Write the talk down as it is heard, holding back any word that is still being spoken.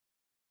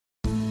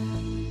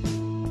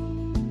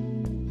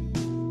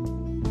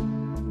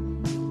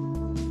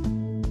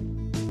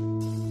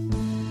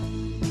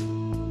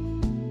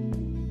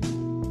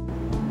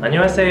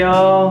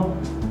안녕하세요.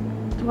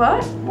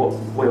 What?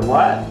 Wait,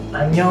 what?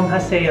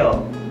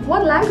 안녕하세요.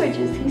 What language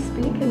is he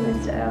speaking,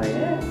 Mr.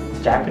 Elliot?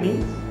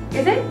 Japanese?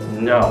 Is it?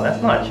 No,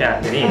 that's not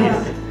Japanese.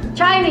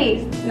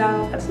 Chinese?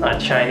 No. That's not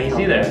Chinese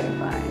either.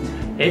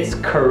 Fine. It's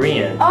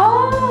Korean.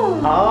 Oh!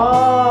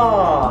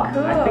 Oh,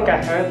 Cool. I think I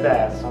heard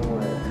that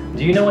somewhere.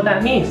 Do you know what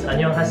that means?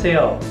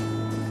 안녕하세요.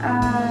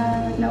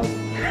 No. Is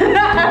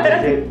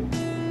it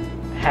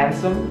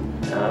handsome?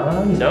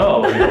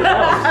 No. You're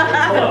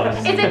close.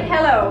 Is it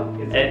hello?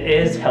 It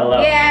is hello.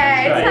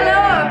 Yeah, That's it's right.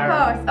 hello,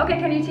 of course. Okay,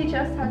 can you teach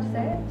us how to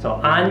say it? So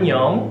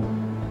안녕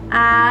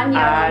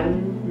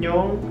안녕하세요.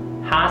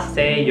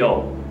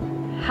 하세요.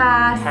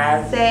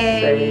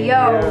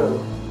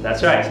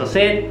 That's right. So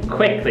say it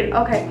quickly.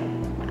 Okay.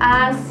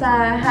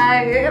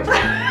 아사하요.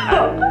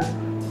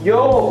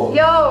 Yo.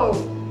 Yo.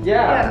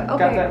 Yeah, okay.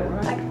 got that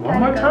right. One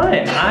more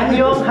time.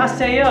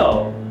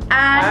 안녕하세요.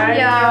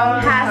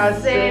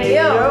 안녕하세요.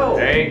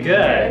 Very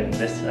good,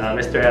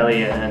 Mr.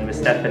 Elliot and Miss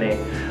Stephanie.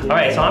 All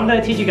right, so I'm going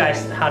to teach you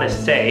guys how to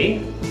say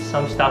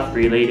some stuff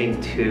relating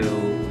to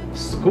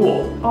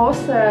school.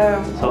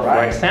 Awesome. So for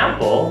Alright.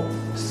 example,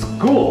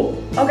 school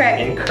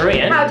Okay. in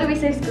Korean, How do we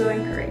say school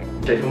in Korean?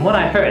 from what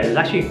I heard, is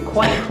actually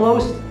quite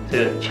close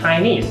to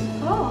Chinese.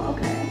 Oh,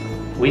 okay.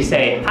 We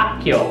say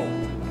학교.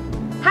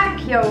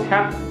 학교.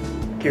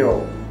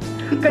 학교.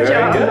 Good Very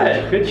job.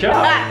 good. Good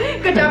job.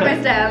 Good job,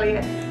 Mr.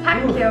 Elliot.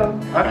 학교.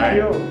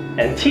 학교.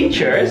 And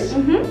teachers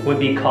Mhm. would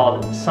be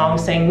called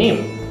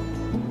선생님.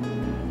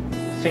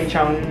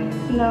 신청.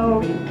 No.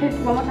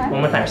 One more time.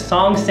 One more time.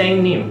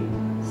 선생님.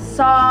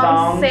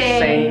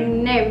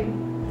 선생님.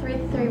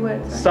 Three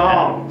words. right?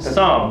 Song.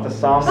 Song. The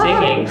song.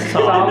 Singing.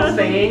 Song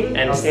singing.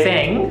 And okay.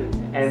 sing.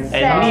 And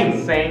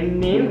님.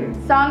 님.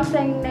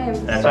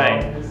 선생님. That's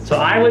right. So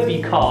I would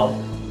be called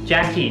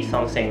Jackie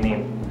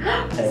선생님.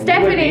 And you would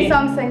Stephanie be-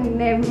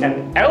 선생님.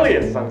 And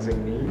Elliot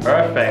선생님.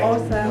 Perfect.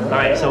 Awesome. All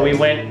right, so we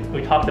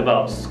talked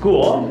about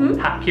school,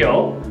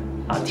 학교,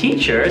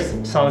 teachers,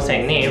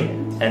 선생님,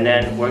 and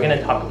then we're going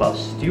to talk about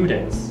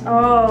students.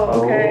 Oh,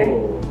 okay.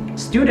 Oh.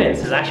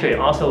 Students is actually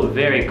also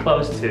very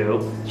close to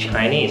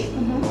Chinese,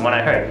 from what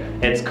I heard.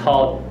 It's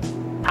called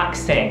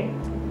학생.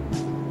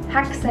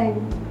 학생.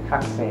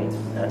 학생.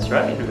 That's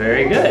right,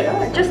 very good.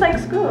 Just like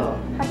school.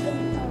 학생.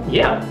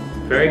 Yeah,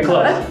 very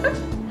close.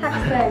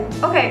 학생.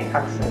 Okay.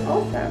 학생.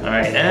 Awesome. All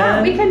right,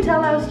 Wow, we and can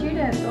tell our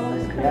students all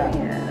this Yeah.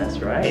 Korean.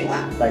 that's right.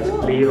 Like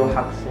Cool. little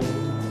학생.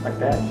 Like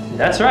that.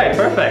 That's right,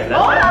 perfect.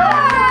 That's Oh,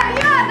 right.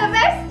 you are the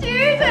best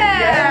student!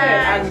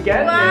 I'm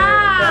getting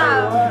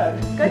Wow.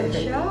 it. Good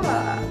job.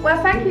 Well,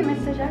 thank you,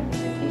 Mr. Jack,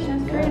 for teaching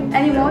us Korean.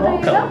 Any more You're that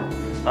you know?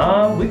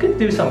 welcome. We could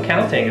do some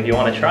counting if you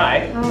want to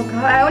try. Oh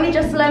god, I only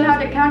just learned how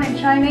to count in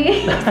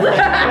Chinese.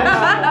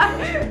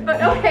 But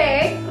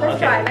okay,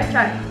 let's Okay.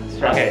 try.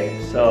 Okay,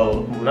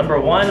 so number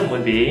one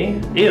would be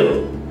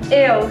il,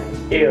 Ew.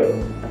 Ew.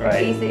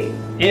 right? Easy.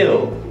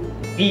 Il,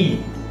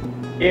 e,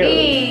 Ew.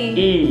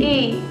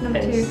 E. Number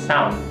and two.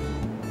 sam.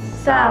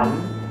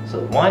 Sam. So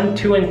 1,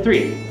 2, and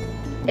 3.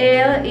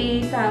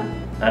 Sam.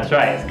 That's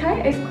right.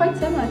 It's quite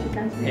similar to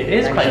Cantonese. It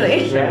is quite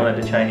actually. similar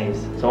to Chinese.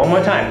 So one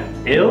more time.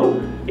 Il,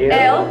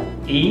 L.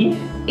 e,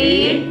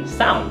 E.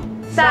 sam.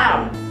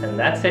 Sam. And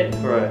that's it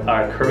for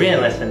our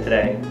Korean lesson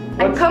today.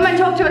 And come and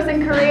talk to us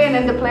in Korean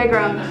in the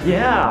playground.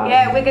 Yeah.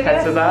 Yeah, we'll give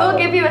Katsuda.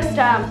 you a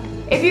stamp.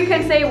 If you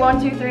can say 1,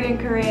 2, 3 in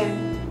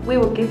Korean, we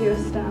will give you a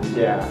stamp.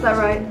 Yeah. Is that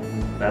right?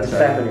 That's right.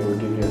 Stephanie will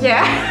give you a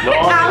Yeah.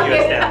 We'll all give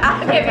you a stamp.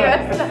 I'll give you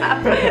a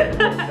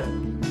stamp.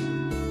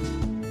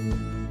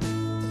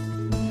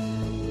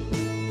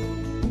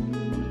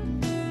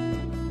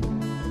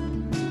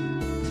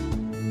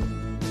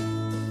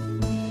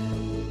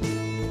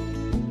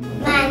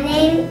 My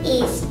name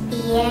is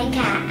Bianca.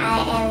 I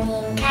am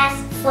in class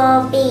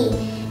 4B.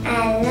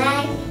 I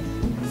like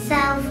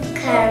South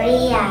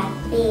Korea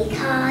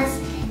because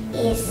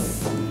it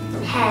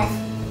has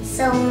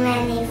so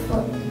many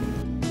food.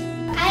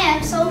 I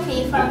am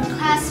Sophie from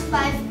class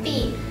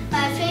 5B.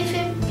 My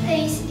favorite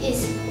place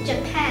is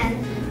Japan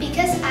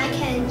because I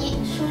can eat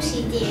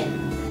sushi there.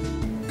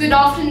 Good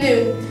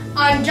afternoon.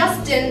 I'm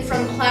Justin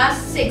from class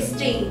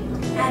 6D.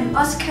 I'm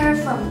Oscar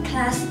from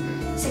class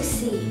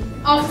 6C.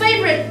 Our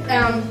favorite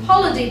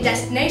holiday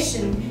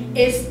destination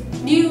is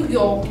New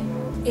York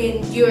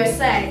in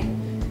USA.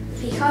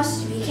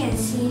 Because we can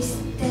see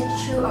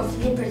Statue of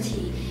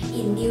Liberty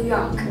in New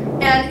York.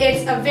 And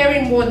it's a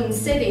very modern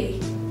city.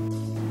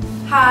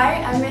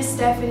 Hi, I'm Miss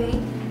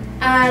Stephanie,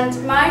 and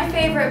my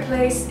favorite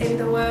place in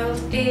the world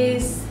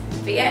is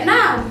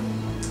Vietnam.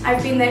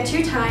 I've been there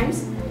 2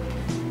 times,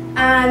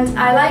 and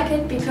I like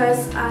it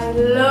because I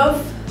love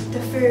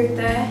the food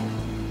there,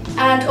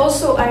 and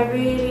also I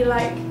really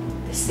like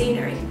the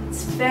scenery.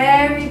 It's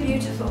very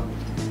beautiful.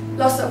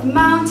 Lots of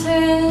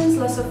mountains,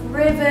 lots of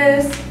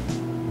rivers,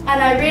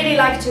 and I really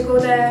like to go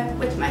there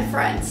with my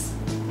friends.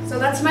 So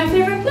that's my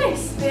favorite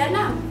place,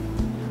 Vietnam.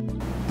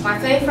 My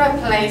favorite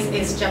place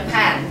is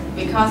Japan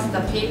because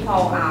the people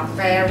are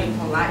very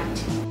polite.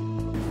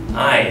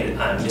 Hi,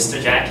 I'm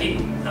Mr. Jackie.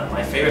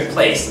 My favorite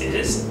place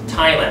is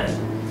Thailand.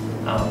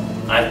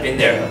 I've been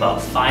there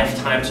about 5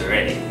 times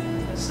already.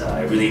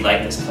 I really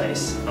like this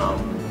place.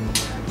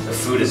 The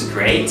food is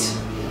great,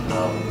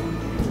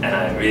 and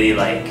I really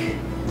like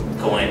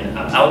going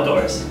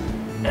outdoors.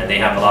 And they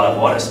have a lot of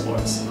water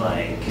sports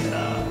like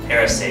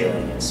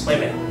parasailing and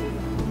swimming.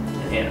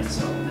 And yeah,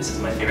 so this is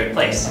my favorite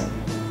place.